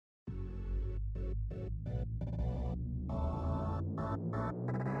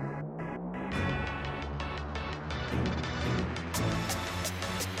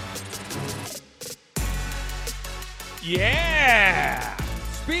Yeah!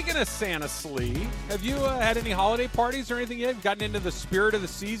 Speaking of Santa Slee, have you had any holiday parties or anything yet? Have gotten into the spirit of the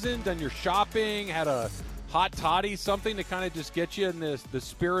season, done your shopping, had a hot toddy, something to kind of just get you in the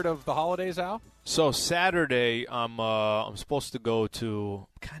spirit of the holidays, Al? So Saturday, I'm supposed to go to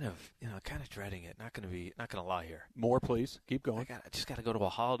kind of dreading it. Not gonna lie here. More, please. Keep going. I just got to go to a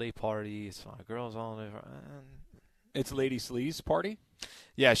holiday party. It's my girl's holiday. It's Lady Slee's party?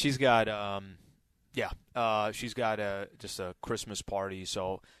 Yeah, she's got she's got just a Christmas party,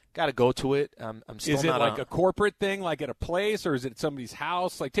 so got to go to it. I'm still is it not like a corporate thing, like at a place, or is it at somebody's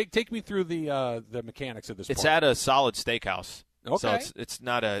house? Like, take me through the mechanics of this. It's party. at a Solid Steakhouse. Okay. So it's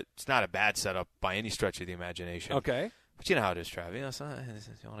not a bad setup by any stretch of the imagination. Okay. But you know how it is, Trav. You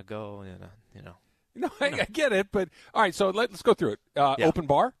want to go, you know. No, I get it, but all right. So let's go through it. Yeah. Open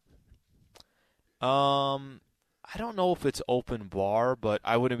bar. I don't know if it's open bar, but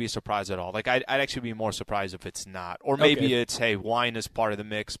I wouldn't be surprised at all. Like I'd actually be more surprised if it's not, or maybe it's wine is part of the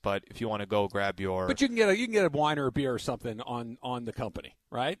mix. But if you want to go grab your, but you can get a wine or a beer or something on the company,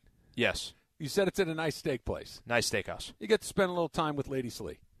 right? Yes. You said it's at a nice steak place. Nice steakhouse. You get to spend a little time with Lady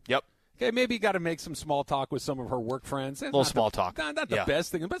Slee. Yep. Okay, maybe you got to make some small talk with some of her work friends. A little small talk. Not the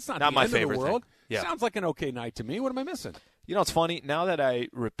best thing, but it's not the my end favorite of the world. thing. Yeah. Sounds like an okay night to me. What am I missing? You know, it's funny. Now that I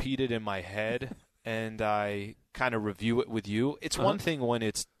repeat it in my head and I kind of review it with you, it's one thing when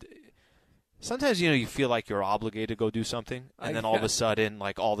it's – sometimes, you feel like you're obligated to go do something, and then all of a sudden,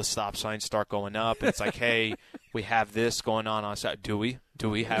 like, all the stop signs start going up. And it's like, hey, we have this going on site. Do we? Do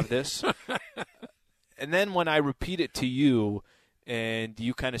we have this? And then when I repeat it to you and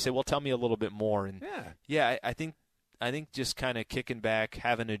you kind of say, well, tell me a little bit more. And I think just kind of kicking back,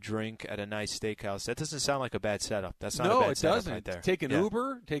 having a drink at a nice steakhouse, that doesn't sound like a bad setup. That's not a bad setup right there. Take an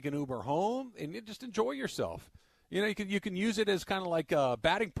Uber home, and you just enjoy yourself. You can use it as kind of like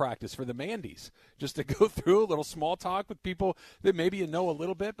batting practice for the Mandy's, just to go through a little small talk with people that maybe you know a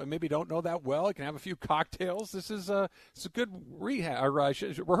little bit, but maybe don't know that well. You can have a few cocktails. This is it's a good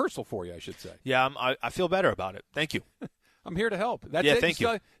rehearsal for you, I should say. Yeah, I feel better about it. Thank you. I'm here to help. That's it. Thank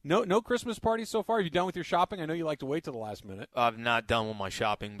you. No Christmas parties so far. Are you done with your shopping? I know you like to wait till the last minute. I'm not done with my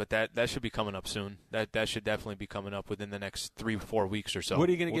shopping, but that should be coming up soon. That should definitely be coming up within the next 3-4 weeks or so. What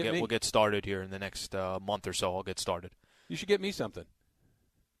are you going to get me? We'll get started here in the next month or so. I'll get started. You should get me something.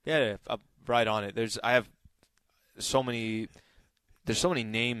 Yeah, I'm right on it. There's so many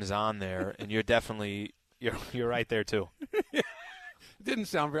names on there, and you're definitely you're right there too. It didn't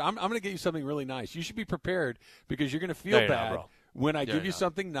sound very. I'm going to get you something really nice. You should be prepared because you're going to feel bad when I give you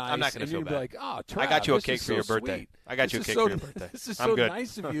something nice. I'm not going to feel bad. Be like, oh, Trav, I got you a cake for your birthday. Sweet. I got you a cake for your birthday. This is I'm so good.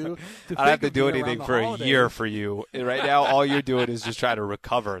 nice of you. I don't have to do anything for a year for you. Right now, all you're doing is just trying to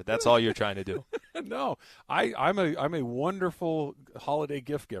recover. That's all you're trying to do. No, I'm a wonderful holiday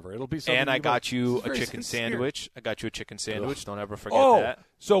gift giver. It'll be something. And I got you a chicken sandwich. Don't ever forget that.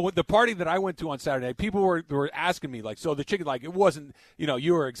 So the party that I went to on Saturday, people were asking me, like, so the chicken, like, it wasn't,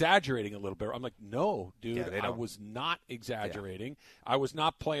 you were exaggerating a little bit. I'm like, no, dude, I was not exaggerating. Yeah. I was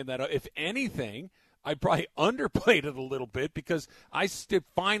not playing that up. If anything, I probably underplayed it a little bit because I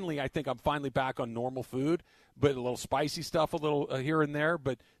think I'm finally back on normal food, but a little spicy stuff, a little here and there.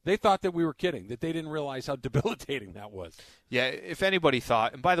 But they thought that we were kidding, that they didn't realize how debilitating that was. Yeah, if anybody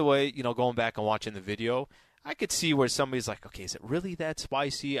thought, and by the way, going back and watching the video, I could see where somebody's like, okay, is it really that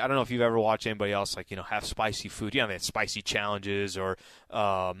spicy? I don't know if you've ever watched anybody else, like, have spicy food. They have spicy challenges or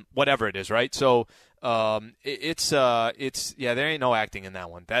whatever it is, right? So there ain't no acting in that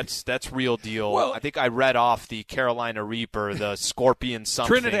one. That's real deal. Well, I think I read off the Carolina Reaper, the Scorpion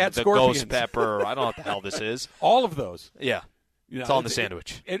something, Trinidad the Scorpions. Ghost Pepper. I don't know what the hell this is. All of those. Yeah. It's all in the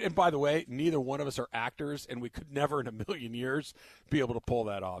sandwich. And by the way, neither one of us are actors, and we could never in a million years be able to pull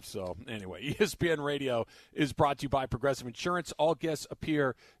that off. So anyway, ESPN Radio is brought to you by Progressive Insurance. All guests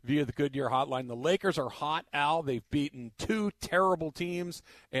appear via the Goodyear hotline. The Lakers are hot, Al. They've beaten two terrible teams,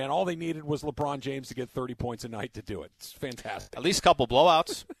 and all they needed was LeBron James to get 30 points a night to do it. It's fantastic. At least a couple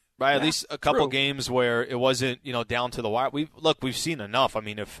blowouts. Right, at least a couple true. games where it wasn't, down to the wire. We've seen enough. I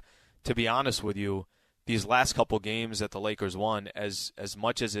mean, if to be honest with you, these last couple games that the Lakers won, as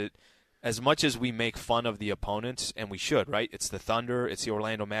much as we make fun of the opponents, and we should, right? It's the Thunder, it's the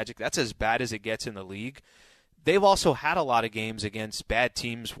Orlando Magic. That's as bad as it gets in the league. They've also had a lot of games against bad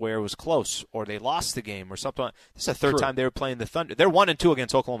teams where it was close, or they lost the game, or something. This is the third time they were playing the Thunder. They're 1-2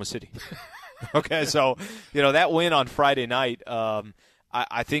 against Oklahoma City. Okay, so that win on Friday night,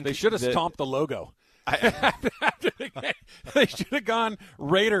 I think they should have stomped the logo. After the game, they should have gone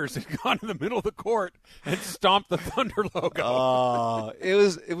Raiders and gone to the middle of the court and stomped the Thunder logo.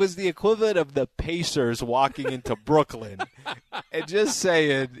 It was the equivalent of the Pacers walking into Brooklyn and just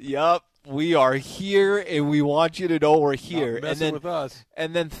saying, "Yup, we are here, and we want you to know we're here." Not messing with us.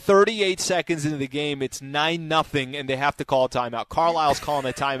 And then 38 seconds into the game, it's 9-0, and they have to call a timeout. Carlisle's calling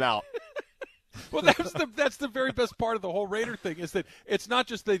a timeout. Well, that's the very best part of the whole Raider thing is that it's not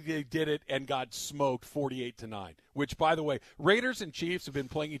just that they did it and got smoked 48-9, which, by the way, Raiders and Chiefs have been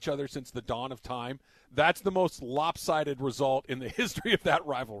playing each other since the dawn of time. That's the most lopsided result in the history of that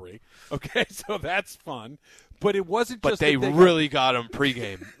rivalry. Okay, so that's fun. But it wasn't just But they really got him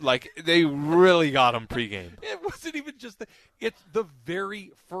pregame. Like, they really got him pregame. It wasn't even just it's the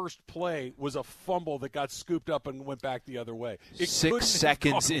very first play was a fumble that got scooped up and went back the other way. 6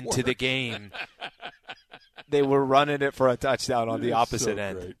 seconds into the game, they were running it for a touchdown on the opposite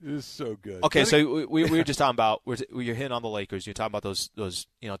end. Great. It is so good. Okay, so we were just talking about you're hitting on the Lakers. You're talking about those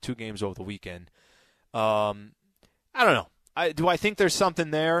 2 games over the weekend. I don't know. Do I think there's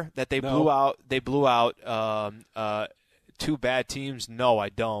something there that they blew out? They blew out 2 bad teams. No, I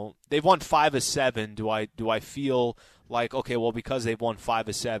don't. They've won 5 of 7. Do I feel like, okay, well, because they've won 5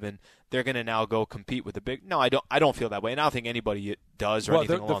 of 7, they're going to now go compete with the big? No, I don't feel that way, and I don't think anybody does or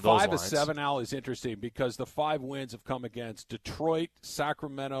anything along those lines. The 5 of 7, Al, is interesting because the 5 wins have come against Detroit,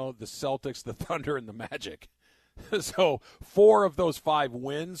 Sacramento, the Celtics, the Thunder, and the Magic. So 4 of those 5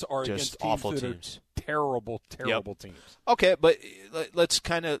 wins are just against teams awful that teams. Are terrible teams. Okay, but let's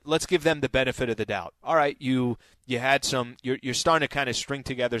give them the benefit of the doubt. All right, you had some. You're starting to kind of string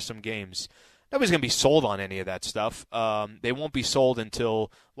together some games. Nobody's going to be sold on any of that stuff. They won't be sold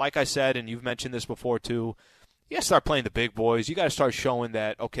until, like I said, and you've mentioned this before too. You got to start playing the big boys. You got to start showing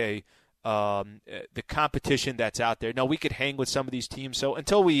that the competition that's out there. Now, we could hang with some of these teams. So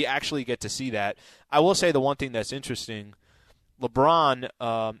until we actually get to see that, I will say the one thing that's interesting, LeBron,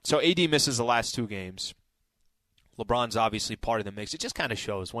 so AD misses the last 2 games. LeBron's obviously part of the mix. It just kind of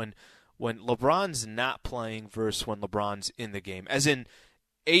shows when LeBron's not playing versus when LeBron's in the game. As in,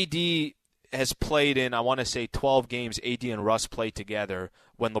 AD has played in, I want to say, 12 games AD and Russ played together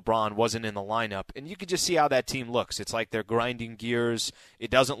when LeBron wasn't in the lineup. And you can just see how that team looks. It's like they're grinding gears. It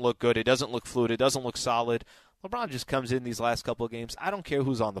doesn't look good. It doesn't look fluid. It doesn't look solid. LeBron just comes in these last couple of games. I don't care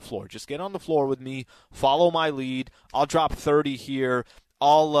who's on the floor. Just get on the floor with me. Follow my lead. I'll drop 30 here.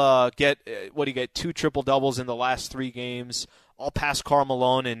 I'll get 2 triple-doubles in the last 3 games. I'll pass Karl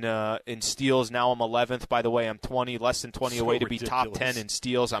Malone in steals. Now I'm 11th. By the way, I'm less than 20 away to be top 10 in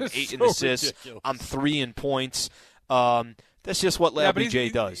steals. I'm 8 in assists. Ridiculous. I'm 3 in points. That's just what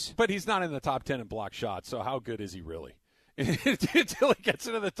LBJ does. But he's not in the top 10 in block shots, so how good is he really? Until he gets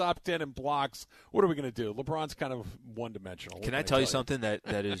into the top 10 in blocks, what are we going to do? LeBron's kind of one-dimensional. Can I tell you something that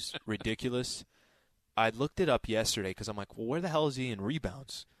is ridiculous? I looked it up yesterday because I'm like, well, where the hell is he in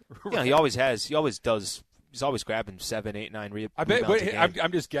rebounds? Right. He always has. He always does. He's always grabbing 7, 8, 9 rebounds. I bet.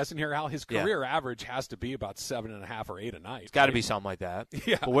 I'm just guessing here, Al. His career average has to be about 7.5 or 8 a night. It's got to be something like that.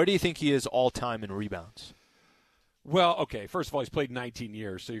 Yeah. But where do you think he is all time in rebounds? Well, okay, first of all, he's played 19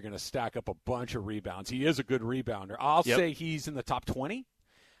 years, so you're going to stack up a bunch of rebounds. He is a good rebounder. I'll say he's in the top 20.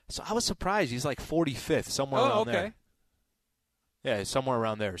 So I was surprised. He's like 45th, somewhere around there. Yeah, somewhere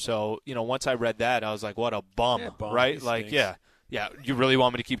around there. So, once I read that, I was like, what a bum, right? He like, stinks. yeah, you really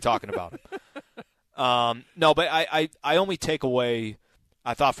want me to keep talking about him. No, but I only take away,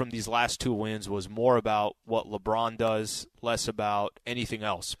 I thought from these last 2 wins was more about what LeBron does, less about anything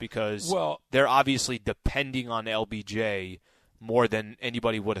else, because they're obviously depending on LBJ more than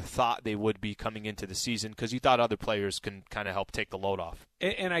anybody would have thought they would be coming into the season, because you thought other players can kind of help take the load off.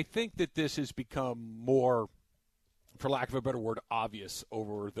 And I think that this has become more, for lack of a better word, obvious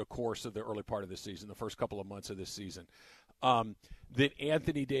over the course of the early part of the season, the first couple of months of this season, that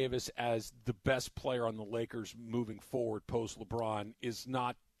Anthony Davis as the best player on the Lakers moving forward post-LeBron is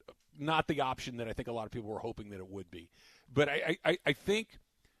not the option that I think a lot of people were hoping that it would be. But I think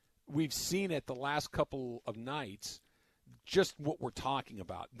we've seen it the last couple of nights, just what we're talking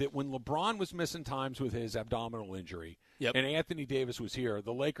about, that when LeBron was missing times with his abdominal injury and Anthony Davis was here,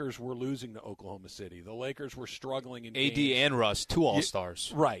 the Lakers were losing to Oklahoma City. The Lakers were struggling in AD games. and Russ, 2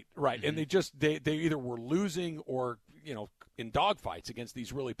 All-Stars. Right. Mm-hmm. And they either were losing or, in dogfights against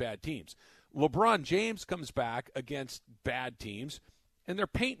these really bad teams. LeBron James comes back against bad teams, and they're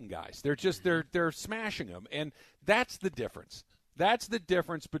painting guys. They're just they're smashing them, and that's the difference. That's the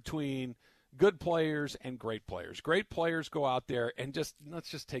difference between good players and great players. Great players go out there and let's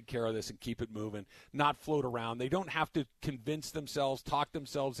just take care of this and keep it moving, not float around. They don't have to convince themselves, talk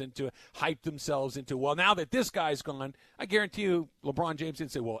themselves into it, hype themselves into, well, now that this guy's gone, I guarantee you LeBron James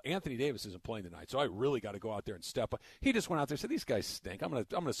didn't say, well, Anthony Davis isn't playing tonight, so I really got to go out there and step up. He just went out there and said, these guys stink. I'm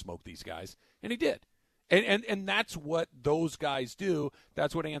gonna smoke these guys. And he did. And that's what those guys do.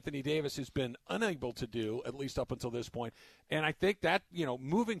 That's what Anthony Davis has been unable to do, at least up until this point. And I think that,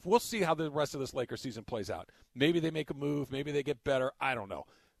 we'll see how the rest of this Lakers season plays out. Maybe they make a move. Maybe they get better. I don't know.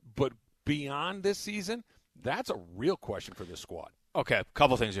 But beyond this season, that's a real question for this squad. Okay, a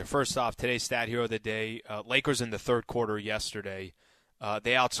couple things here. First off, today's stat hero of the day, Lakers in the third quarter yesterday,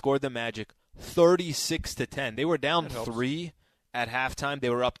 they outscored the Magic 36-10. They were down 3 at halftime. They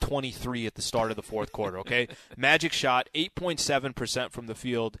were up 23 at the start of the fourth quarter, okay? Magic shot 8.7% from the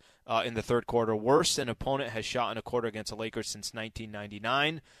field in the third quarter, worse than an opponent has shot in a quarter against the Lakers since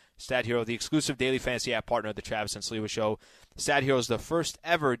 1999. Stat Hero, the exclusive daily fantasy app partner of the Travis and Sliwa Show. Stat Hero is the first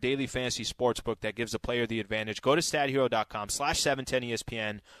ever daily fantasy sportsbook that gives a player the advantage. Go to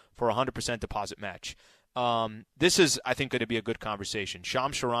stathero.com/710ESPN for a 100% deposit match. This is, I think, going to be a good conversation.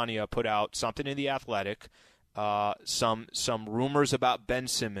 Shams Charania put out something in The Athletic, some rumors about Ben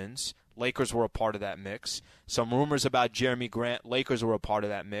Simmons. Lakers were a part of that mix. Some rumors about Jeremy Grant. Lakers were a part of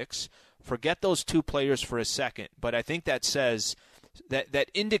that mix. Forget those two players for a second, but I think that says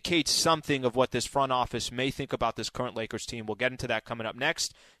that indicates something of what this front office may think about this current Lakers team. We'll get into that coming up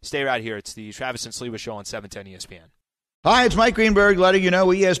next. Stay right here. It's the Travis and Sliwa Show on 710 ESPN. Hi, it's Mike Greenberg letting you know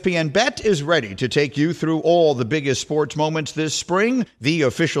ESPN Bet is ready to take you through all the biggest sports moments this spring. The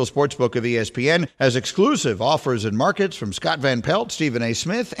official sportsbook of ESPN has exclusive offers and markets from Scott Van Pelt, Stephen A.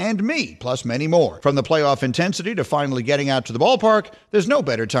 Smith, and me, plus many more. From the playoff intensity to finally getting out to the ballpark, there's no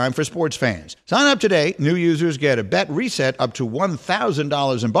better time for sports fans. Sign up today. New users get a bet reset up to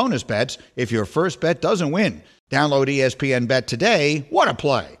 $1,000 in bonus bets if your first bet doesn't win. Download ESPN Bet today. What a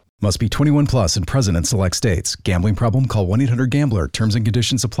play. Must be 21 plus and present in select states. Gambling problem? Call 1-800-GAMBLER. Terms and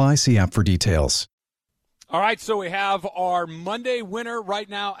conditions apply. See app for details. All right, so we have our Monday winner right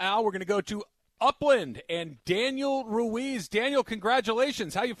now, Al. We're going to go to Upland and Daniel Ruiz. Daniel,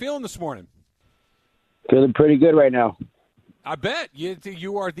 congratulations. How you feeling this morning? Feeling pretty good right now. I bet.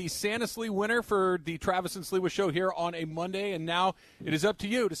 You are the Santasley winner for the Travis and Sliwa Show here on a Monday, and now it is up to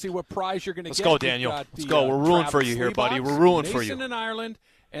you to see what prize you're going to get. Let's go, Daniel. Let's go. We're rooting for you here, buddy. We're rooting for you. Mason in Ireland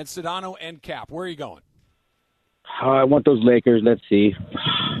and Sedano and Cap. Where are you going? I want those Lakers. Let's see.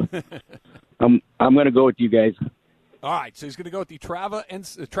 I'm going to go with you guys. All right, so he's going to go with the Travis and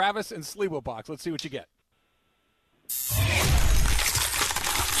Sliwa box. Let's see what you get.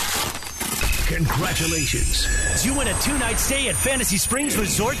 Congratulations. You win a 2-night stay at Fantasy Springs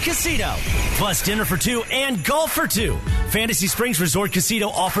Resort Casino, plus dinner for 2 and golf for 2. Fantasy Springs Resort Casino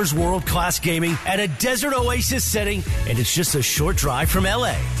offers world-class gaming at a desert oasis setting, and it's just a short drive from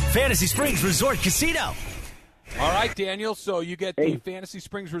L.A. Fantasy Springs Resort Casino. All right, Daniel, so you get the Fantasy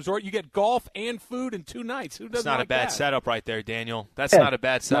Springs Resort. You get golf and food in 2 nights. Who doesn't That's not like a bad that? setup right there, Daniel. That's not a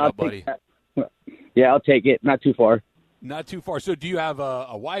bad setup, buddy. Yeah, I'll take it. Not too far. Not too far. So do you have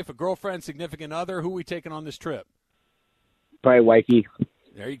a wife, a girlfriend, significant other? Who are we taking on this trip? Probably wifey.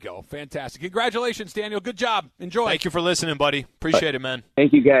 There you go. Fantastic. Congratulations, Daniel. Good job. Enjoy. Thank you for listening, buddy. Appreciate it, man.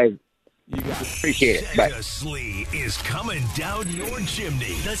 Thank you, guys. You got it. Appreciate it. Bye. Santa Slee is coming down your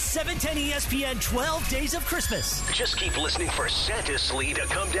chimney. The 710 ESPN 12 Days of Christmas. Just keep listening for Santa Slee to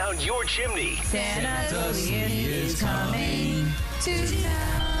come down your chimney. Santa Slee is coming to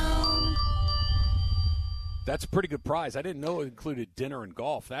town. That's a pretty good prize. I didn't know it included dinner and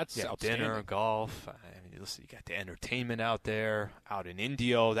golf. That's outstanding. Dinner, golf. I mean, listen, you got the entertainment out there, out in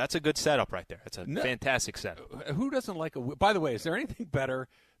Indio. That's a good setup right there. That's a fantastic setup. Who doesn't like By the way, is there anything better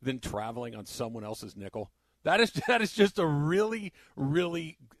than traveling on someone else's nickel? That is just a really,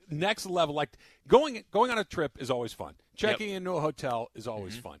 really next level. Like going on a trip is always fun. Checking into a hotel is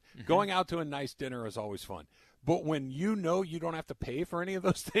always fun. Mm-hmm. Going out to a nice dinner is always fun. But when you know you don't have to pay for any of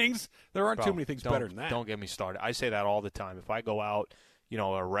those things, there aren't too many things better than that. Don't get me started. I say that all the time. If I go out,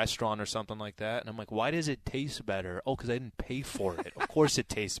 a restaurant or something like that, and I'm like, why does it taste better? Oh, because I didn't pay for it. Of course it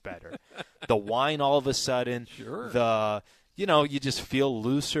tastes better. The wine all of a sudden, sure. You just feel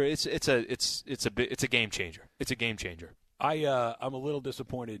looser. It's a game changer. It's a game changer. I'm a little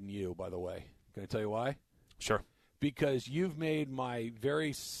disappointed in you, by the way. Can I tell you why? Sure. Because you've made my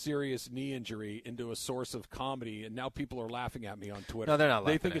very serious knee injury into a source of comedy, and now people are laughing at me on Twitter. No, they're not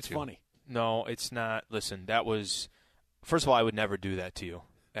laughing They think at it's you. funny. No, it's not. Listen, that was – first of all, I would never do that to you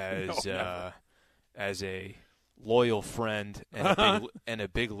as a loyal friend and a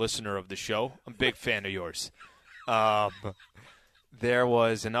big listener of the show. I'm a big fan of yours. There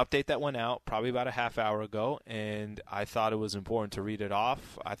was an update that went out probably about a half hour ago, and I thought it was important to read it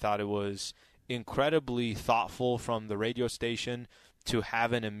off. I thought it was incredibly thoughtful from the radio station to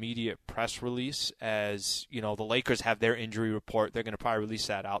have an immediate press release. As you know, the Lakers have their injury report. They're going to probably release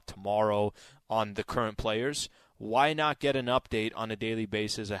that out tomorrow on the current players. Why not get an update on a daily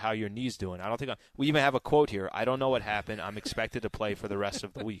basis of how your knee's doing? I don't think we even have a quote here. I don't know what happened. I'm expected to play for the rest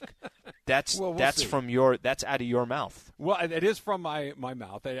of the week. That's we'll that's see. That's out of your mouth. Well, it is from my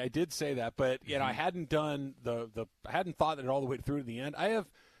mouth. I did say that, but I hadn't done I hadn't thought it all the way through to the end. I have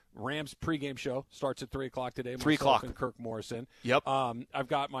Rams pregame show starts at 3:00 today. 3:00 and Kirk Morrison. Yep. I've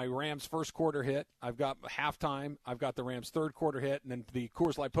got my Rams first quarter hit. I've got halftime. I've got the Rams third quarter hit, and then the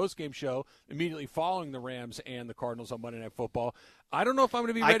Coors Light postgame show immediately following the Rams and the Cardinals on Monday Night Football. I don't know if I'm going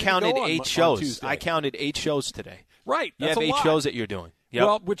to be ready I counted to go 8 on shows. Tuesday. I counted 8 shows today. Right. You That's have a 8 lot. shows that you're doing. Yep.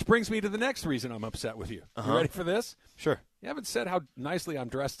 Well, which brings me to the next reason I'm upset with you. You ready for this? Sure. You haven't said how nicely I'm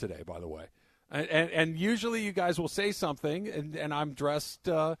dressed today, by the way. And usually you guys will say something, and I'm dressed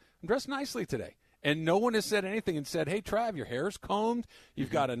nicely today. And no one has said anything and said, hey, Trav, your hair's combed.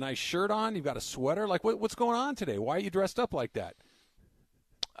 You've got a nice shirt on. You've got a sweater. Like, what's going on today? Why are you dressed up like that?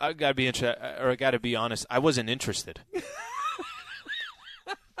 I got to be honest. I wasn't interested.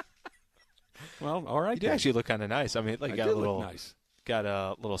 Well, all right. You do actually look kind of nice. I mean, like, I do look nice. Got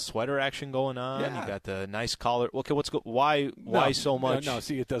a little sweater action going on. Yeah. You got the nice collar. Okay, why so much? No,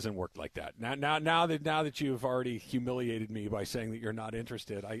 see, it doesn't work like that. Now that you've already humiliated me by saying that you're not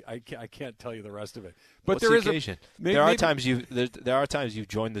interested, I can't tell you the rest of it. But What's there the is occasion? Maybe, there are times you've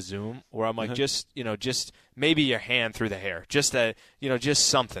joined the Zoom where I'm like, just maybe your hand through the hair, just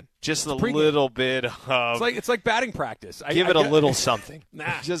something, just a little bit of. It's like batting practice. Give it a little something.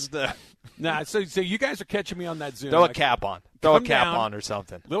 Nah, just nah. So you guys are catching me on that Zoom. throw a cap on. Throw a come cap down, on or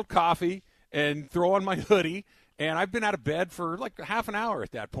something. Little coffee and throw on my hoodie. And I've been out of bed for like half an hour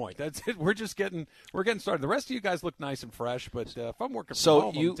at that point. That's it. We're getting started. The rest of you guys look nice and fresh, but if I'm working from home,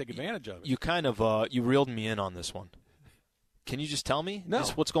 I'm going to take advantage of it. You kind of you reeled me in on this one. Can you just tell me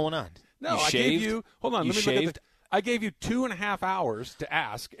what's going on? No, you I shaved? gave you. Hold on, you let me shaved? look at I gave you 2.5 hours to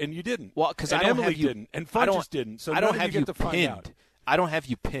ask, and you didn't. Well, because Emily didn't, and Funches didn't. So I don't none have of you get to find pinned. out. I don't have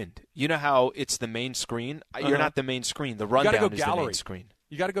you pinned. You know how it's the main screen? You're not the main screen. The rundown go is gallery. the main screen.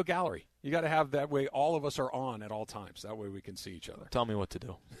 You got to go gallery. You got to have that way. All of us are on at all times. That way we can see each other. Tell me what to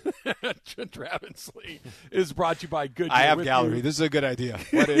do. Travis Lee is brought to you by Goodyear. I have with gallery. you. This is a good idea.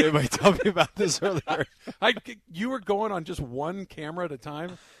 What did anybody tell me about this earlier? You were going on just one camera at a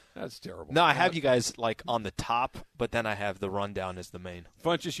time? That's terrible. No, I have you guys like on the top, but then I have the rundown as the main.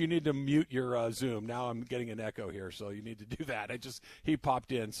 Funches, you need to mute your Zoom. Now I'm getting an echo here, so you need to do that. He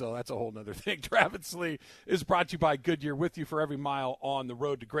popped in, so that's a whole other thing. Travis Lee is brought to you by Goodyear, with you for every mile on the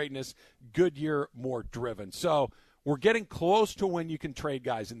road to greatness. Goodyear, more driven. So we're getting close to when you can trade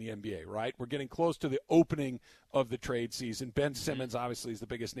guys in the NBA, right? We're getting close to the opening of the trade season. Ben Simmons, obviously, is the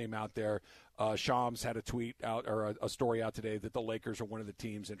biggest name out there. Shams had a tweet out or a story out today that the Lakers are one of the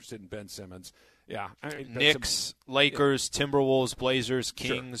teams interested in Ben Simmons. Yeah, Knicks, Lakers, Timberwolves, Blazers,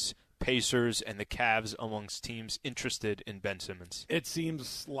 Kings, Pacers, and the Cavs amongst teams interested in Ben Simmons. It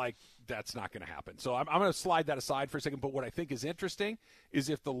seems like that's not going to happen. So I'm going to slide that aside for a second. But what I think is interesting is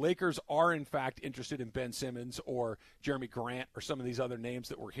if the Lakers are, in fact, interested in Ben Simmons or Jeremy Grant or some of these other names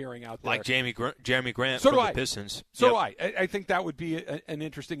that we're hearing out there. Like Jeremy Grant so from do the I. Pistons. So do I. I think that would be an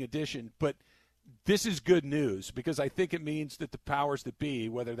interesting addition. But this is good news because I think it means that the powers that be,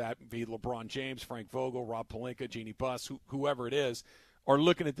 whether that be LeBron James, Frank Vogel, Rob Pelinka, Jeannie Buss, whoever it is, are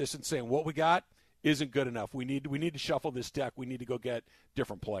looking at this and saying, what we got isn't good enough. We need to shuffle this deck. We need to go get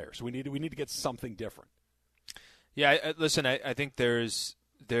different players. We need to get something different. Yeah, listen, I think there's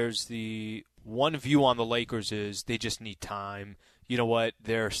the one view on the Lakers is they just need time. You know what?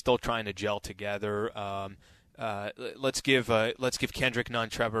 They're still trying to gel together. Let's give Kendrick Nunn,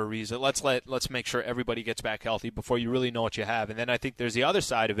 Trevor Ariza. Let's make sure everybody gets back healthy before you really know what you have. And then I think there's the other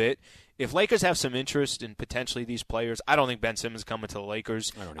side of it. If Lakers have some interest in potentially these players, I don't think Ben Simmons coming to the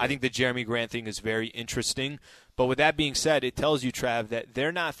Lakers. I think the Jeremy Grant thing is very interesting. But with that being said, it tells you, Trav, that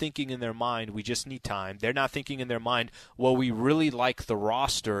they're not thinking in their mind, we just need time. They're not thinking in their mind, well, we really like the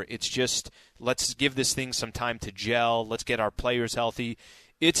roster. It's just, let's give this thing some time to gel. Let's get our players healthy.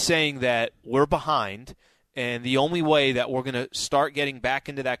 It's saying that we're behind. And the only way that we're going to start getting back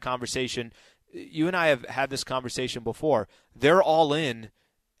into that conversation, you and I have had this conversation before, they're all in.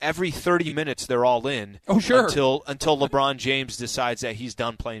 Every 30 minutes they're all in. Oh, sure. Until LeBron James decides that he's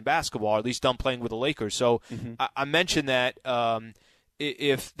done playing basketball, or at least done playing with the Lakers. So I mentioned that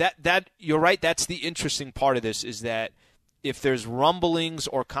if that you're right, that's the interesting part of this is that if there's rumblings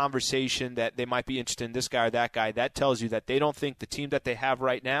or conversation that they might be interested in this guy or that guy, that tells you that they don't think the team that they have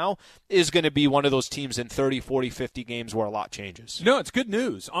right now is going to be one of those teams in 30, 40, 50 games where a lot changes. No, it's good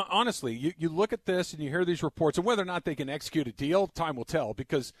news. Honestly, you look at this and you hear these reports, and whether or not they can execute a deal, time will tell,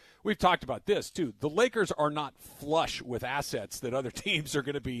 because we've talked about this, too. The Lakers are not flush with assets that other teams are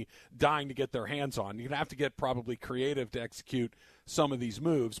going to be dying to get their hands on. You're going to have to get probably creative to execute some of these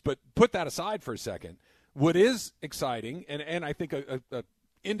moves, but put that aside for a second. What is exciting, and I think a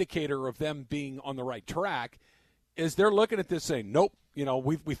indicator of them being on the right track, is they're looking at this saying, nope,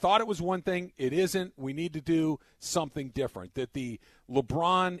 we thought it was one thing. It isn't. We need to do something different. That the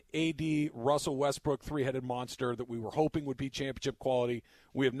LeBron, AD, Russell Westbrook three-headed monster that we were hoping would be championship quality,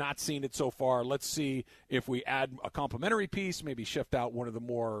 we have not seen it so far. Let's see if we add a complementary piece, maybe shift out one of the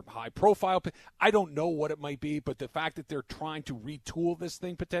more high-profile. I don't know what it might be, but the fact that they're trying to retool this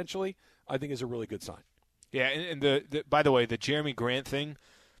thing potentially, I think is a really good sign. Yeah, and the by the way, the Jeremy Grant thing,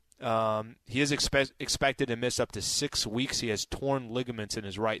 he is expected to miss up to 6 weeks. He has torn ligaments in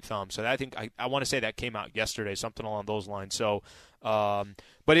his right thumb. So I think I want to say that came out yesterday, something along those lines. So,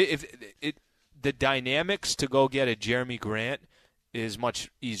 but if the dynamics to go get a Jeremy Grant is much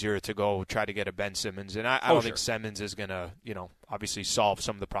easier to go try to get a Ben Simmons, and I don't think Simmons is going to obviously solve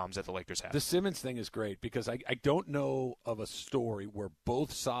some of the problems that the Lakers have. The Simmons thing is great because I don't know of a story where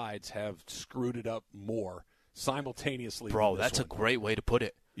both sides have screwed it up more simultaneously. Bro, that's a great way to put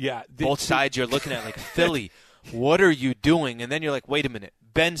it. Yeah. Both sides you're looking at like, Philly, what are you doing? And then you're like, wait a minute,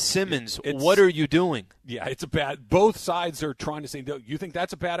 Ben Simmons, what are you doing? Yeah, it's both sides are trying to say, you think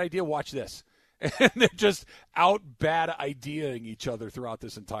that's a bad idea? Watch this. And they're just out bad ideaing each other throughout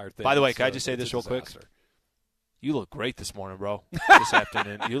this entire thing. By the way, can I just say this real quick? You look great this morning, bro. This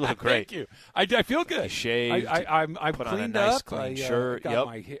afternoon, you look great. Thank you. I feel good. You shaved. I'm put cleaned on a nice, up. clean shirt.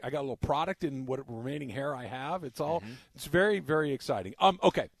 I got a little product in what remaining hair I have. It's all. It's very, very exciting.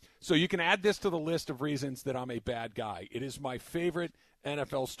 Okay, so you can add this to the list of reasons that I'm a bad guy. It is my favorite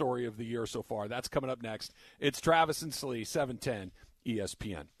NFL story of the year so far. That's coming up next. It's Travis and Slee, 710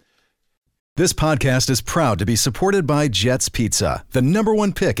 ESPN. This podcast is proud to be supported by Jets Pizza, the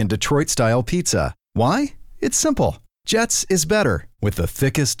 #1 pick in Detroit-style pizza. Why? It's simple. Jets is better. With the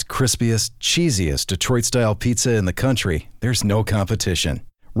thickest, crispiest, cheesiest Detroit-style pizza in the country, there's no competition.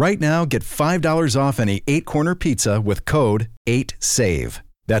 Right now, get $5 off any 8-corner pizza with code 8SAVE.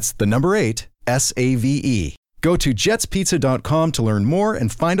 That's the number 8, SAVE. Go to jetspizza.com to learn more and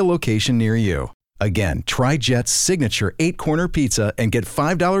find a location near you. Again, try Jet's signature 8-corner pizza and get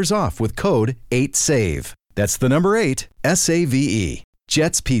 $5 off with code 8SAVE. That's the number 8, SAVE.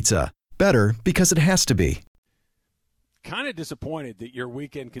 Jet's Pizza. Better because it has to be. Kind of disappointed that your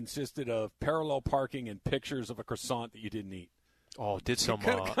weekend consisted of parallel parking and pictures of a croissant that you didn't eat. Oh, did some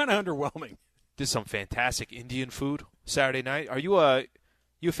kind of underwhelming. Did some fantastic Indian food Saturday night. Are you a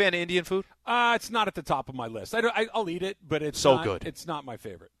fan of Indian food? It's not at the top of my list. I'll eat it, but it's so not, good. It's not my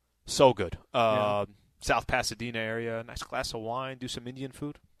favorite. So good. South Pasadena area, nice glass of wine, do some Indian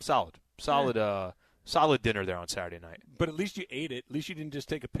food. Solid dinner there on Saturday night. But at least you ate it. At least you didn't just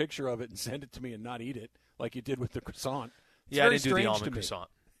take a picture of it and send it to me and not eat it like you did with the croissant. I didn't do the almond croissant.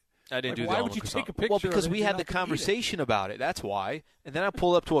 I didn't do the almond croissant. Why would you take a picture? Well, because we had the conversation about it. That's why. And then I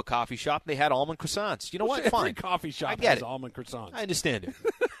pulled up to a coffee shop and they had almond croissants. You know what? Fine. Every coffee shop has almond croissants. I understand it.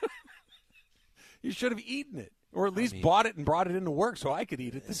 You should have eaten it. Or at least bought it and brought it into work so I could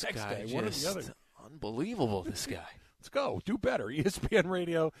eat it the next day. One or the other. Unbelievable, this guy. Let's go. Do better. ESPN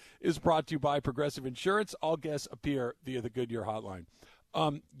Radio is brought to you by Progressive Insurance. All guests appear via the Goodyear hotline.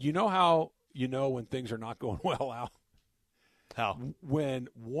 You know how you know when things are not going well, Al? How? When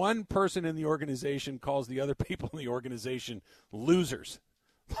one person in the organization calls the other people in the organization losers.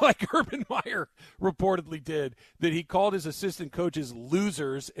 Like Urban Meyer reportedly did, that he called his assistant coaches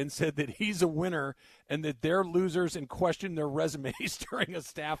losers and said that he's a winner and that they're losers and questioned their resumes during a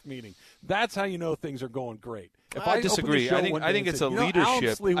staff meeting. That's how you know things are going great. If I disagree. I think it's a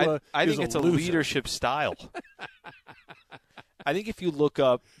leadership. I think it's a leadership style. I think if you look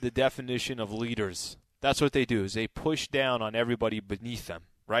up the definition of leaders, that's what they do, is they push down on everybody beneath them.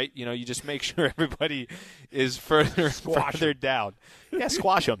 Right? You just make sure everybody is further down. Yeah,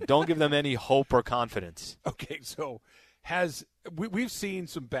 squash them. Don't give them any hope or confidence. Okay, so we've seen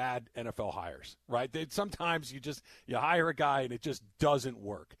some bad NFL hires, right? Sometimes you hire a guy and it just doesn't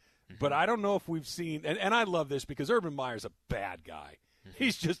work. Mm-hmm. But I don't know if we've seen, and I love this because Urban Meyer's a bad guy. Mm-hmm.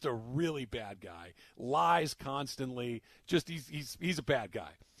 He's just a really bad guy. Lies constantly. Just he's a bad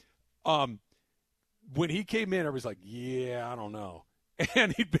guy. When he came in, I was like, yeah, I don't know.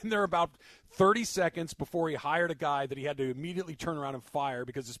 And he'd been there about 30 seconds before he hired a guy that he had to immediately turn around and fire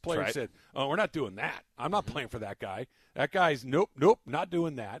because his players said, "Oh, we're not doing that. I'm not playing for that guy. That guy's nope, not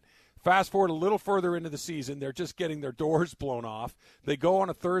doing that." Fast forward a little further into the season, they're just getting their doors blown off. They go on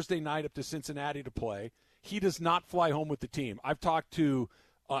a Thursday night up to Cincinnati to play. He does not fly home with the team. I've talked to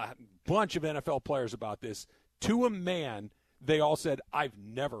a bunch of NFL players about this. To a man, they all said, "I've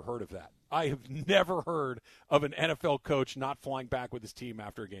never heard of that. I have never heard of an NFL coach not flying back with his team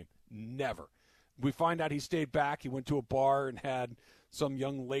after a game. Never." We find out he stayed back. He went to a bar and had some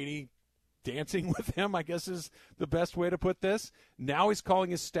young lady dancing with him, I guess is the best way to put this. Now he's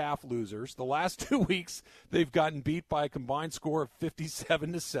calling his staff losers. The last 2 weeks, they've gotten beat by a combined score of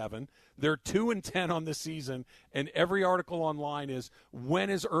 57-7. They're 2-10 on the season, and every article online is,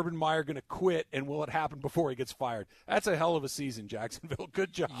 when is Urban Meyer going to quit, and will it happen before he gets fired? That's a hell of a season, Jacksonville.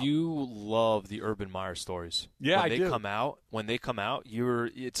 Good job. You love the Urban Meyer stories. Yeah, when I do. When they come out,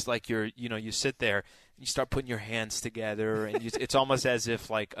 it's like you sit there, you start putting your hands together, and it's almost as if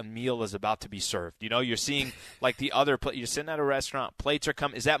like a meal is about to be served. You're seeing like the other you're sitting at a restaurant, plates are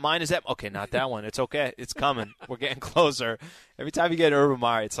coming. Is that mine? Is that okay? Not that one. It's okay. It's coming. We're getting closer. Every time you get Urban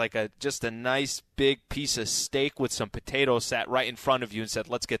Meyer, it's like just a nice big piece of steak with some potatoes sat right in front of you and said,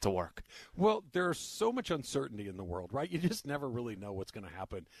 "Let's get to work." Well, there's so much uncertainty in the world, right? You just never really know what's going to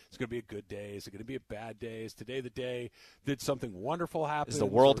happen. It's going to be a good day. Is it going to be a bad day? Is today the day that something wonderful happens? Is the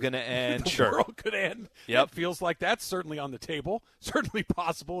world going to end? The world could end. Yep. It feels like that's certainly on the table, certainly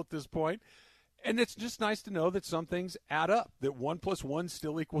possible at this point. And it's just nice to know that some things add up, that 1 + 1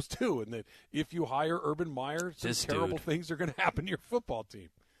 still equals 2, and that if you hire Urban Meyer, some terrible things are going to happen to your football team.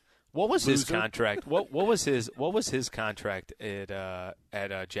 What was his contract? What was his contract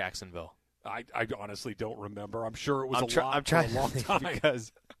at Jacksonville? I honestly don't remember. I'm sure it was a long time.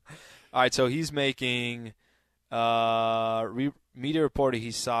 Because, all right, so he's making media reported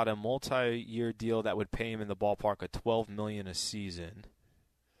he sought a multi-year deal that would pay him in the ballpark of $12 million a season.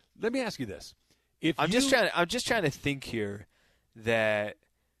 Let me ask you this: I'm just trying to think here that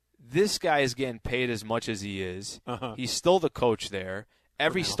this guy is getting paid as much as he is. Uh-huh. He's still the coach there.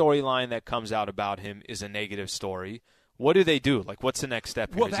 Every storyline that comes out about him is a negative story. What do they do? Like, what's the next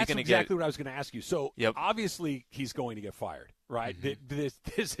step here? Well, that's exactly what I was going to ask you. So, Yep. Obviously, he's going to get fired, right? Mm-hmm.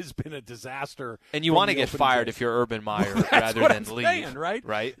 This has been a disaster. And you want to get fired if you're Urban Meyer rather than leave. Saying, right?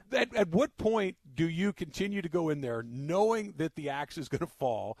 Right. At what point do you continue to go in there knowing that the axe is going to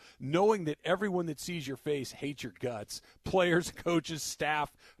fall, knowing that everyone that sees your face hates your guts, players, coaches,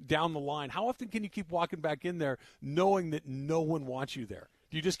 staff, down the line? How often can you keep walking back in there knowing that no one wants you there?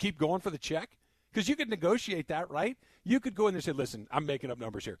 Do you just keep going for the check? Because you could negotiate that, right? You could go in there and say, "Listen, I'm making up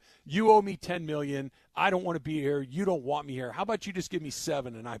numbers here. You owe me $10 million. I don't want to be here. You don't want me here. How about you just give me $7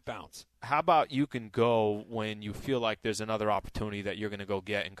 and I bounce?" How about you can go when you feel like there's another opportunity that you're going to go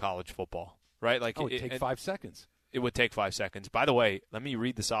get in college football, right? Like it would take 5 seconds. It would take 5 seconds. By the way, let me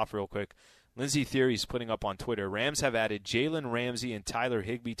read this off real quick. Lindsey Theory's putting up on Twitter, Rams have added Jalen Ramsey and Tyler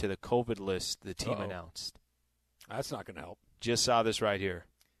Higbee to the COVID list the team announced. That's not going to help. Just saw this right here.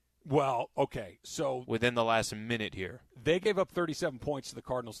 Well, okay, so within the last minute here. They gave up 37 points to the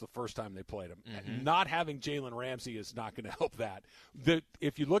Cardinals the first time they played them. Mm-hmm. Not having Jalen Ramsey is not going to help that.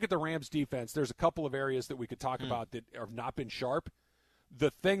 If you look at the Rams' defense, there's a couple of areas that we could talk about that have not been sharp. The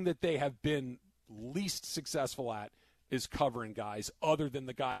thing that they have been least successful at is covering guys other than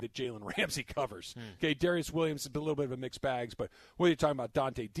the guy that Jalen Ramsey covers. Okay, Darius Williams has been a little bit of a mixed bag, but whether you're talking about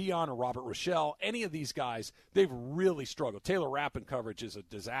Dante Dion or Robert Rochelle, any of these guys, they've really struggled. Taylor Rapp in coverage is a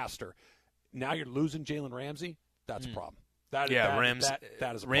disaster. Now you're losing Jalen Ramsey? That's a problem. That is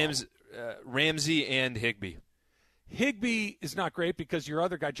a problem. Ramsey and Higbee. Higbee is not great because your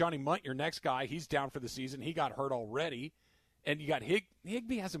other guy, Johnny Munt, your next guy, he's down for the season. He got hurt already. And you got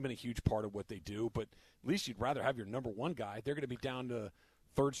Higbee hasn't been a huge part of what they do, but at least you'd rather have your number one guy. They're going to be down to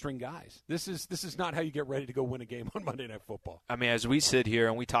third-string guys. This is not how you get ready to go win a game on Monday Night Football. I mean, as we sit here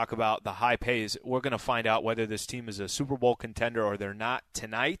and we talk about the high pays, we're going to find out whether this team is a Super Bowl contender or they're not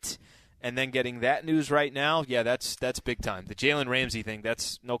tonight. And then getting that news right now, yeah, that's big time. The Jalen Ramsey thing,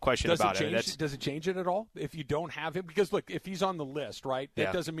 that's no question about it. Does it change it at all if you don't have him? Because, look, if he's on the list, right,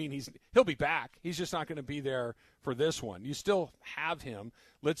 that doesn't mean he'll be back. He's just not going to be there for this one. You still have him.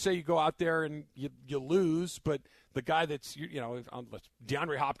 Let's say you go out there and you lose, but the guy that's,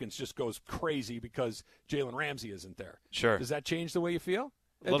 DeAndre Hopkins just goes crazy because Jalen Ramsey isn't there. Sure. Does that change the way you feel?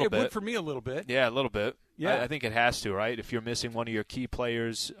 It would for me a little bit. Yeah, a little bit. Yeah. I think it has to, right? If you're missing one of your key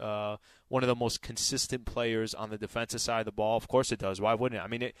players, one of the most consistent players on the defensive side of the ball, of course it does. Why wouldn't it? I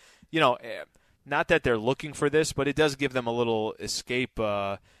mean, not that they're looking for this, but it does give them a little escape,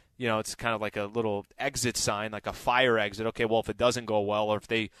 it's kind of like a little exit sign, like a fire exit. Okay, well, if it doesn't go well or if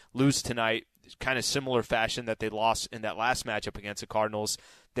they lose tonight, kind of similar fashion that they lost in that last matchup against the Cardinals,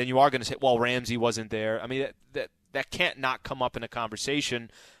 then you are going to say, well, Ramsey wasn't there. I mean, that can't not come up in a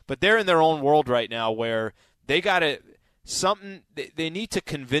conversation. But they're in their own world right now where they got to they need to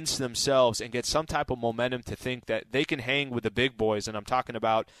convince themselves and get some type of momentum to think that they can hang with the big boys. And I'm talking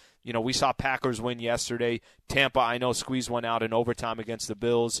about, we saw Packers win yesterday. Tampa, I know, squeezed one out in overtime against the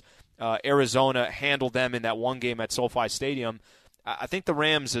Bills. Arizona handled them in that one game at SoFi Stadium. I think the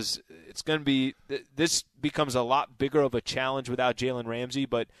Rams this becomes a lot bigger of a challenge without Jalen Ramsey.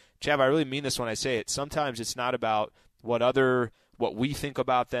 But, Chav, I really mean this when I say it. Sometimes it's not about what we think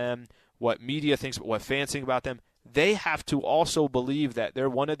about them, what media thinks, what fans think about them. They have to also believe that they're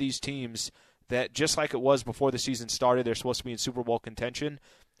one of these teams that, just like it was before the season started, they're supposed to be in Super Bowl contention.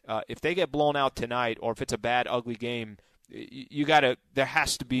 If they get blown out tonight, or if it's a bad, ugly game, there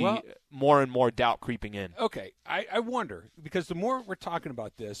has to be more and more doubt creeping in. Okay, I wonder, because the more we're talking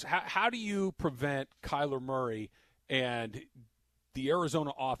about this, how do you prevent Kyler Murray and the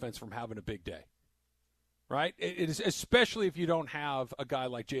Arizona offense from having a big day? Right? It is, especially if you don't have a guy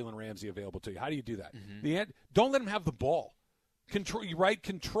like Jalen Ramsey available to you. How do you do that? Mm-hmm. Don't let him have the ball.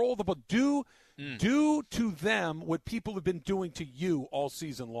 Control the ball. Do to them what people have been doing to you all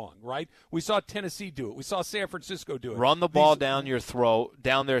season long, right? We saw Tennessee do it. We saw San Francisco do it. Run the ball down their throat,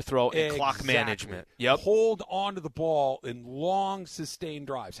 and clock management. Yep. Hold on to the ball in long, sustained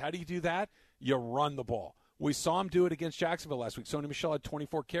drives. How do you do that? You run the ball. We saw him do it against Jacksonville last week. Sony Michel had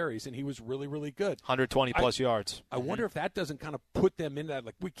 24 carries, and he was really, really good. 120-plus yards. I wonder if that doesn't kind of put them into that.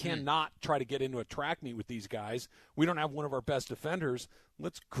 Like, we cannot try to get into a track meet with these guys. We don't have one of our best defenders.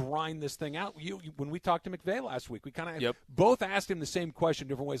 Let's grind this thing out. When we talked to McVay last week, we kind of both asked him the same question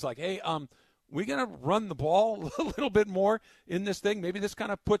different ways. Like, hey, we going to run the ball a little bit more in this thing? Maybe this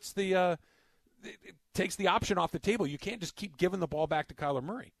kind of puts it takes the option off the table. You can't just keep giving the ball back to Kyler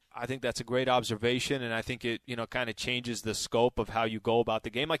Murray. I think that's a great observation, and I think it kind of changes the scope of how you go about the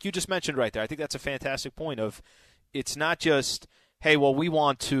game. Like you just mentioned right there, I think that's a fantastic point of it's not just, hey, well, we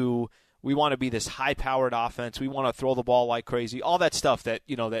want to be this high-powered offense. We want to throw the ball like crazy. All that stuff that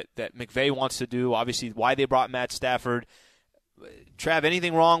that McVay wants to do, obviously why they brought Matt Stafford. Trav,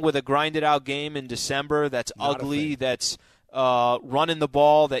 anything wrong with a grinded-out game in December that's not ugly, that's running the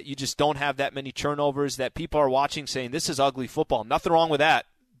ball, that you just don't have that many turnovers, that people are watching saying, this is ugly football. Nothing wrong with that.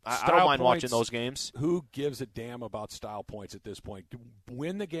 I don't mind watching those games. Who gives a damn about style points at this point?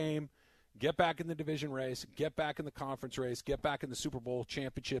 Win the game, get back in the division race, get back in the conference race, get back in the Super Bowl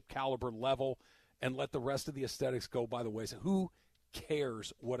championship caliber level, and let the rest of the aesthetics go by the wayside. Who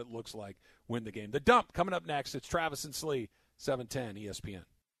cares what it looks like? Win the game. The Dump coming up next. It's Travis and Slee, 710 ESPN.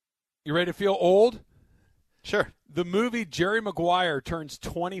 You ready to feel old? Sure. The movie Jerry Maguire turns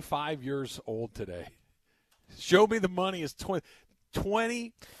 25 years old today. Show Me the Money is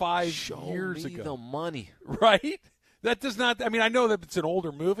 25 years ago. Show me the money. Right? That does not – I mean, I know that it's an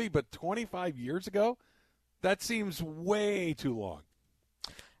older movie, but 25 years ago? That seems way too long.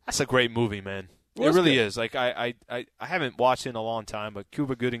 That's a great movie, man. It really is. Like I haven't watched it in a long time, but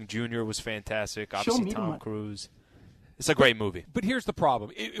Cuba Gooding Jr. was fantastic. Obviously, Tom Cruise. It's a great movie. But here's the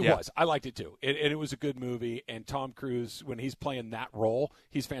problem. It was. I liked it, too. And it was a good movie. And Tom Cruise, when he's playing that role,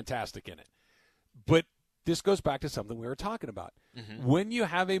 he's fantastic in it. But this goes back to something we were talking about. Mm-hmm. When you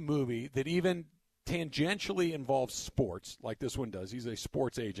have a movie that even tangentially involves sports, like this one does, he's a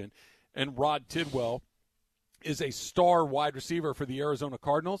sports agent, and Rod Tidwell is a star wide receiver for the Arizona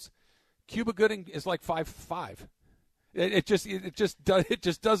Cardinals, Cuba Gooding is like 5'5". It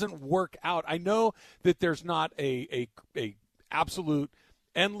just doesn't work out. I know that there's not a absolute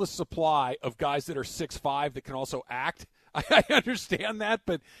endless supply of guys that are 6'5" that can also act. I understand that,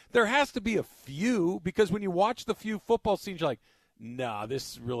 but there has to be a few, because when you watch the few football scenes, you're like, nah,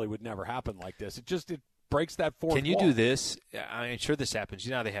 this really would never happen like this. It breaks that fourth wall. Can you do this? I'm sure this happens.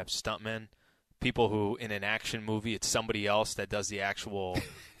 You know how they have stuntmen, people who in an action movie, it's somebody else that does the actual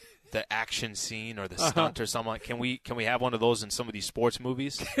the action scene or the stunt or something. Can we have one of those in some of these sports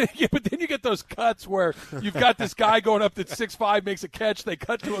movies? Yeah, but then you get those cuts where you've got this guy going up that's 6'5", makes a catch, they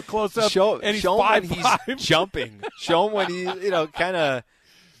cut to a close-up, and he's 5'5". He's jumping. Show him when he, kind of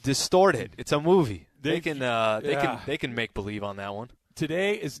distort it. It's a movie. They can make believe on that one.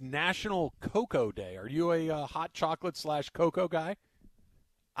 Today is National Cocoa Day. Are you a hot chocolate / cocoa guy?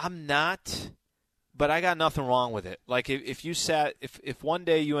 I'm not. But I got nothing wrong with it. Like if one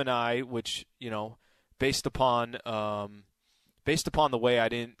day you and I, which based upon the way I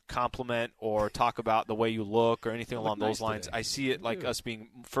didn't compliment or talk about the way you look or anything along those lines, today. I see it like us being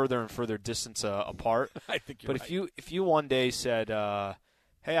further and further distance apart. I think you're right. But if you one day said,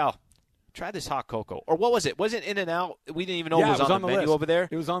 hey, Al, try this hot cocoa. Or what was it? Was it In-N-Out? We didn't even know it was on the menu list. over there.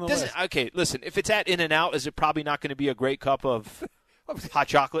 It was on the list. Okay, listen, if it's at In-N-Out, is it probably not going to be a great cup of hot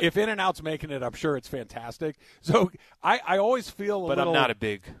chocolate? If In-N-Out's making it, I'm sure it's fantastic. So I always feel But I'm not a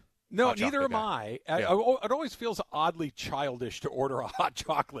big No, neither am guy. I. Yeah. It always feels oddly childish to order a hot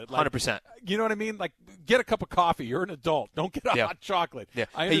chocolate. 100%. You know what I mean? Like, get a cup of coffee. You're an adult. Don't get a hot chocolate. Yeah.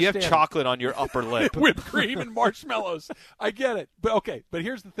 I hey, you have understand. chocolate on your upper lip. Whipped cream and marshmallows. I get it. But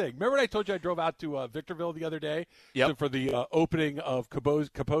here's the thing. Remember when I told you I drove out to Victorville the other day for the opening of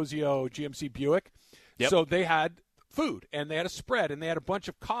Capozio GMC Buick? Yep. So they had food, and they had a spread, and they had a bunch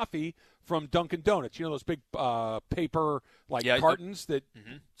of coffee from Dunkin' Donuts. You know those big paper cartons that.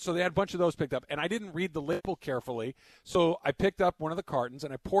 Mm-hmm. So they had a bunch of those picked up, and I didn't read the label carefully. So I picked up one of the cartons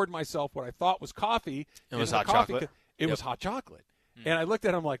and I poured myself what I thought was coffee. It was hot chocolate. It was hot chocolate, and I looked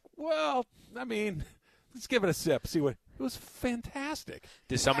at him like, well, I mean, let's give it a sip. See what. It was fantastic.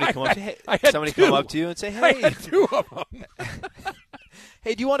 Did somebody come up to you? Somebody come up to you and say, "Hey, I had two of them."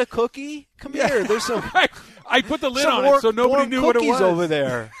 Hey, do you want a cookie? Come here. There's some. I put the lid on it so nobody knew what it was. Over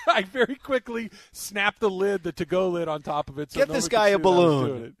there. I very quickly snapped the lid, the to-go lid on top of it. So get this guy a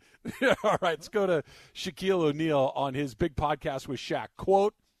balloon. All right, let's go to Shaquille O'Neal on his big podcast with Shaq.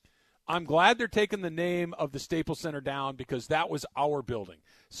 Quote, I'm glad they're taking the name of the Staples Center down because that was our building.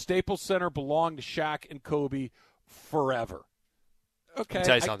 Staples Center belonged to Shaq and Kobe forever. Okay. Let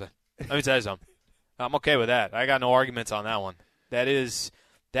me tell you something. I'm okay with that. I got no arguments on that one.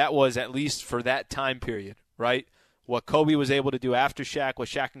 That was at least for that time period, right? What Kobe was able to do after Shaq, what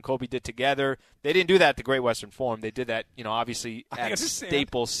Shaq and Kobe did together. They didn't do that at the Great Western Forum. They did that, obviously at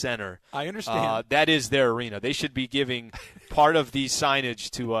Staples Center. I understand. That is their arena. They should be giving part of the signage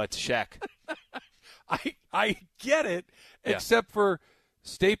to Shaq. I get it, except for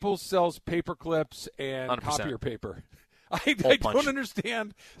Staples sells paper clips and 100%. copier paper. I don't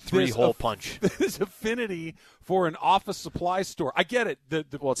understand hole punch. This affinity for an office supply store. I get it.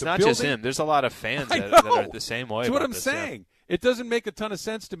 It's not building, just him. There's a lot of fans that are the same way. That's what I'm this, saying. Yeah. It doesn't make a ton of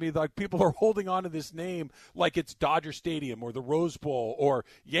sense to me. Like people are holding on to this name like it's Dodger Stadium or the Rose Bowl or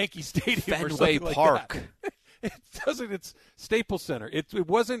Yankee Stadium Fenway or something Park. Like that. It doesn't. It's Staples Center. It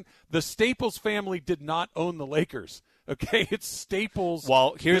wasn't. The Staples family did not own the Lakers. Okay, it's Staples.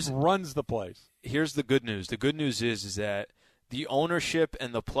 Well, that runs the place. Here's the good news. The good news is that the ownership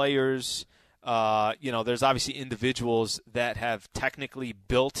and the players, there's obviously individuals that have technically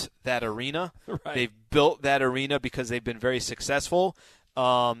built that arena. Right. They've built that arena because they've been very successful.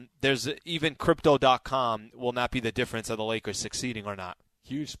 There's even Crypto.com will not be the difference of the Lakers succeeding or not.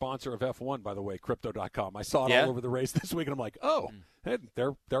 Huge sponsor of F1, by the way, Crypto.com. I saw it all over the race this week, and I'm like,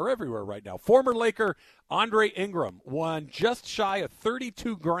 they're everywhere right now. Former Laker Andre Ingram won just shy of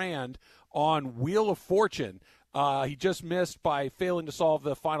 $32,000 on Wheel of Fortune. He just missed by failing to solve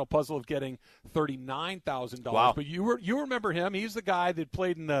the final puzzle of getting $39,000. Wow. But you remember him. He's the guy that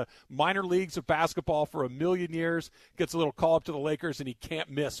played in the minor leagues of basketball for 1,000,000 years, gets a little call up to the Lakers, and he can't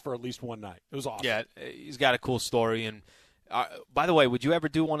miss for at least one night. It was awesome. Yeah, he's got a cool story. And by the way, would you ever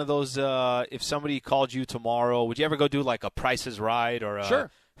do one of those if somebody called you tomorrow, would you ever go do like a Price is Right or a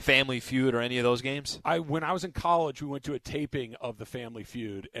Family Feud or any of those games? When I was in college, we went to a taping of the Family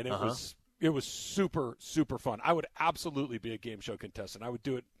Feud, and it was super, super fun. I would absolutely be a game show contestant. I would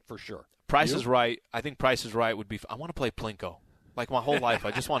do it for sure. Price is Right. I think Price is Right would be I want to play Plinko. Like my whole life,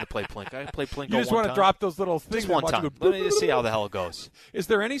 I just want to play Plinko. I play Plinko. You just want to drop those little things. Just one time. Let me just see how the hell it goes. Is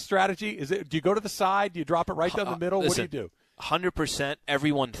there any strategy? Do you go to the side? Do you drop it right down the middle? Listen, what do you do? 100%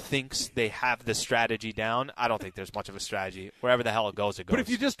 everyone thinks they have the strategy down. I don't think there's much of a strategy. Wherever the hell it goes, it goes. But if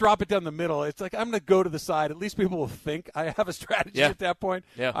you just drop it down the middle, it's like, I'm going to go to the side. At least people will think I have a strategy at that point.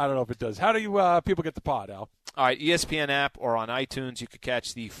 Yeah. I don't know if it does. How do you people get the pod, Al? All right, ESPN app or on iTunes, you can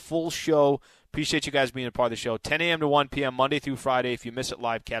catch the full show. Appreciate you guys being a part of the show. 10 a.m. to 1 p.m., Monday through Friday. If you miss it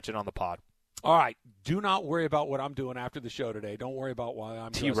live, catch it on the pod. All right. Do not worry about what I'm doing after the show today. Don't worry about why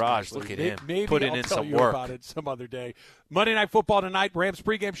I'm T-Raj, look at him. Maybe putting I'll in tell some you work. about it some other day. Monday Night Football tonight. Rams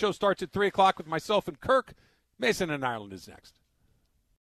pregame show starts at 3 o'clock with myself and Kirk. Mason and Ireland is next.